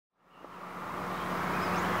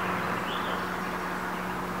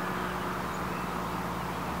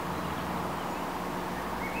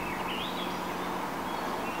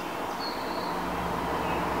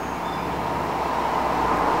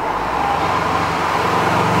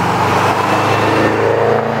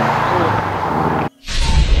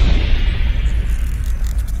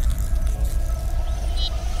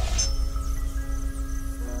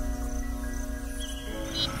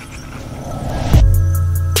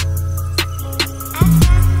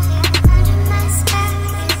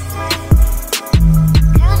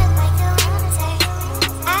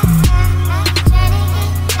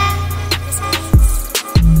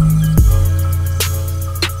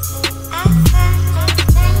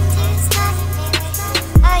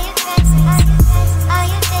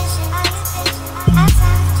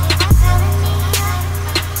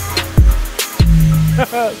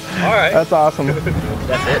That's awesome.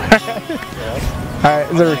 That's it. Yeah.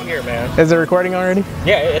 All right, Here, man. is it recording already?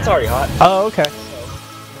 Yeah, it's already hot. Oh, okay.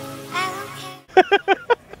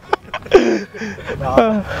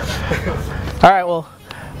 All right, well,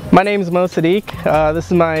 my name is Mo Sadiq. This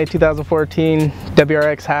is my 2014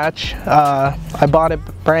 WRX hatch. I bought it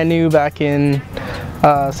brand new back in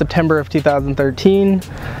September of 2013.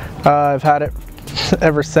 I've had it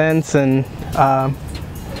ever since, and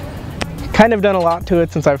kind of done a lot to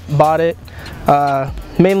it since I've bought it.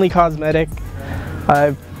 Mainly cosmetic.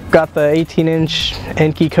 I've got the 18-inch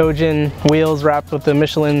Enkie Kojin wheels wrapped with the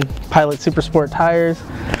Michelin Pilot Super Sport tires.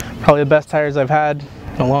 Probably the best tires I've had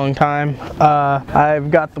in a long time. I've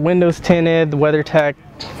got the windows tinted, the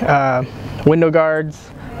WeatherTech window guards,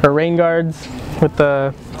 or rain guards, with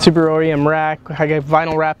the Subaru OEM Red. I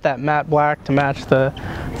vinyl wrapped that matte black to match the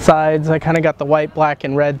sides. I kind of got the white, black,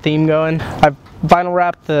 and red theme going. I've vinyl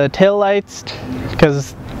wrapped the tail lights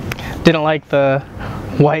because didn't like the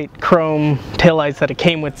white chrome taillights that it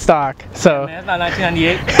came with stock. So yeah, man, it's not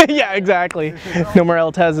 1998. yeah, exactly. No more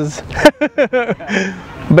Eltezes.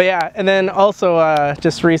 But yeah, and then also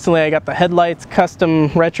just recently I got the headlights custom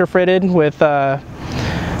retrofitted with the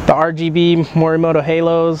RGB Morimoto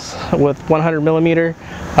halos with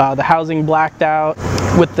 100mm. The housing blacked out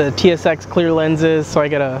with the TSX clear lenses, so I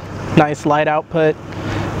get a nice light output.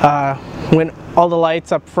 When all the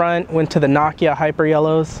lights up front went to the Nokya hyper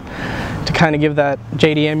yellows to kind of give that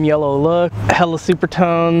JDM yellow look. Hella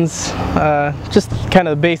supertones, just kind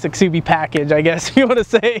of the basic Subie package, I guess you want to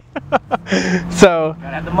say. So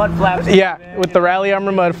gotta have the mud flaps. Yeah, with the rally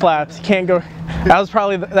armor mud flaps. You can't go. That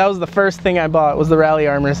was the first thing I bought, was the rally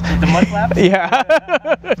armors. The mud flaps? Yeah.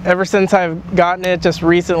 Ever since I've gotten it, just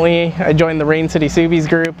recently, I joined the Rain City Subies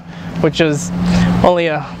group, which was only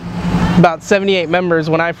about 78 members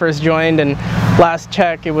when I first joined, and last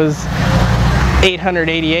check it was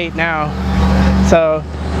 888 now. So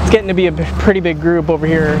it's getting to be a pretty big group over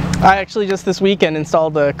here. I actually just this weekend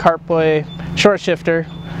installed the Kart Boy Short Shifter,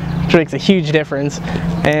 which makes a huge difference,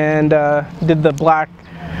 and did the black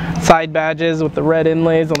side badges with the red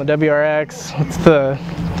inlays on the WRX. It's the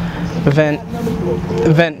event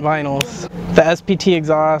vinyls. The SPT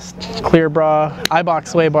exhaust, clear bra, iBox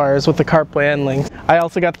sway bars with the Kart Boy endling. I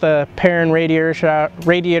also got the Perrin radiator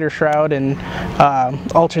shroud and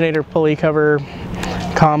alternator pulley cover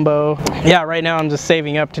combo. Yeah, right now I'm just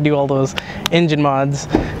saving up to do all those engine mods.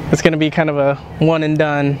 It's going to be kind of a one and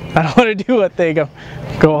done. I don't want to do what they go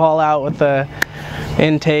all out with the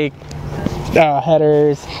intake,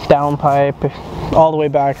 headers, downpipe, all the way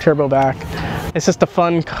back, turbo back. It's just a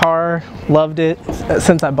fun car. Loved it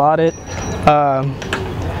since I bought it.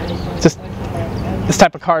 Just this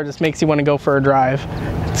type of car just makes you want to go for a drive.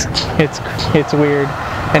 It's weird,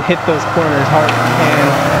 and hit those corners hard.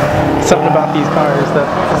 And something about these cars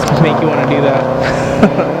that just make you want to do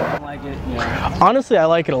that. Like it, yeah. Honestly, I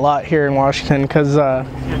like it a lot here in Washington because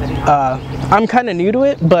I'm kind of new to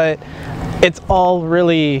it, but it's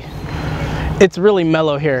really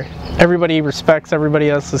mellow here. Everybody respects everybody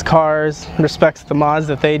else's cars, respects the mods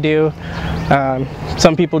that they do.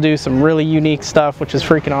 Some people do some really unique stuff, which is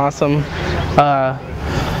freaking awesome.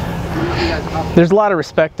 There's a lot of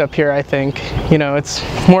respect up here, I think. You know, it's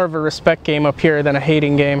more of a respect game up here than a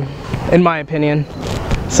hating game, in my opinion.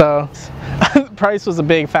 So, price was a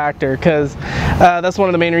big factor, because that's one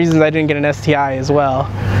of the main reasons I didn't get an STI as well.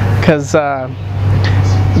 Because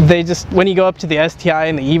they just, when you go up to the STI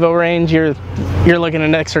and the Evo range, you're looking at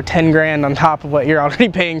an extra 10 grand on top of what you're already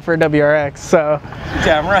paying for a WRX. So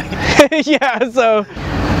damn right. yeah, so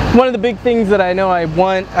one of the big things that I know I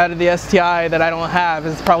want out of the STI that I don't have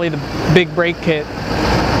is probably the big brake kit,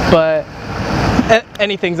 but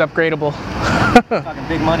anything's upgradable. Talking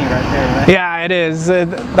big money right there, right? Yeah, it is.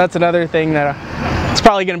 That's another thing that it's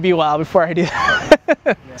probably going to be a while before I do that.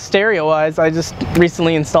 Yeah. Stereo wise, I just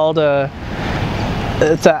recently installed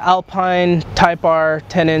it's an Alpine Type R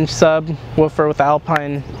 10-inch subwoofer with the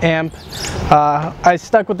Alpine amp. I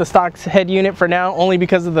stuck with the stock head unit for now, only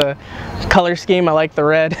because of the color scheme. I like the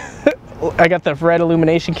red. I got the red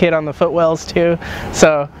illumination kit on the footwells too,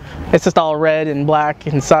 so it's just all red and black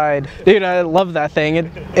inside. Dude, I love that thing.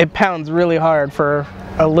 It pounds really hard for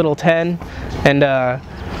a little 10, and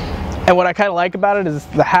what I kind of like about it is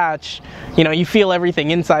the hatch. You know, you feel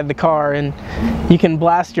everything inside the car, and you can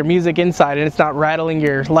blast your music inside, and it's not rattling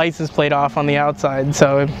your license plate off on the outside,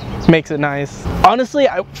 so it makes it nice. Honestly,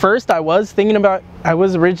 first I was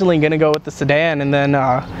originally going to go with the sedan, and then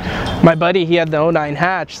my buddy, he had the 09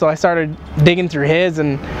 hatch, so I started digging through his,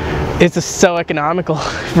 and it's just so economical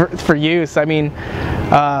for use. I mean,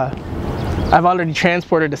 I've already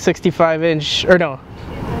transported a 65-inch, or no,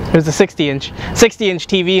 There's a 60-inch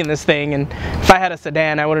TV in this thing, and if I had a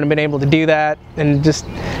sedan, I wouldn't have been able to do that, and just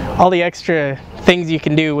all the extra things you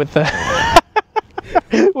can do with the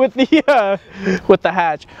with the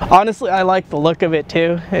hatch. Honestly, I like the look of it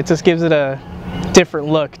too. It just gives it a different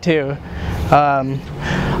look too.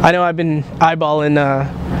 I know I've been eyeballing.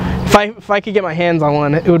 If I could get my hands on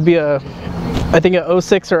one, it would be I think a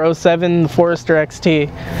 06 or 07 Forester XT.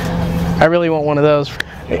 I really want one of those.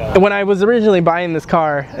 Yeah. When I was originally buying this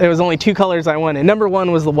car, there was only 2 colors I wanted. Number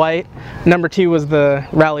 1 was the white, number 2 was the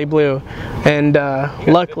rally blue, and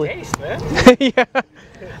luckily, good taste, man. yeah.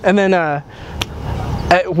 And then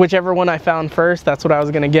whichever one I found first, that's what I was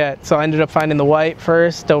gonna get. So I ended up finding the white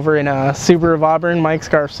first over in Subaru of Auburn, Mike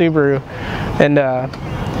Scarf Subaru, and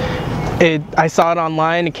I saw it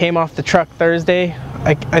online. It came off the truck Thursday.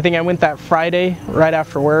 I think I went that Friday right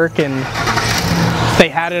after work, and if they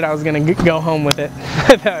had it, I was gonna go home with it.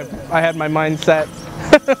 I had my mind set.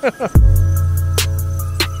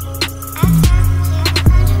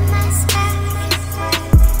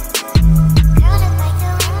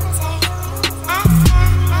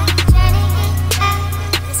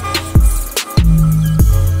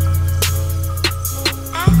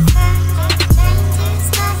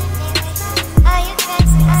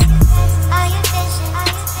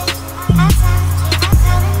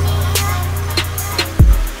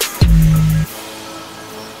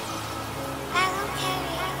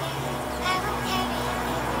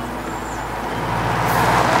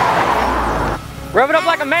 Rev it up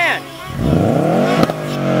like a man.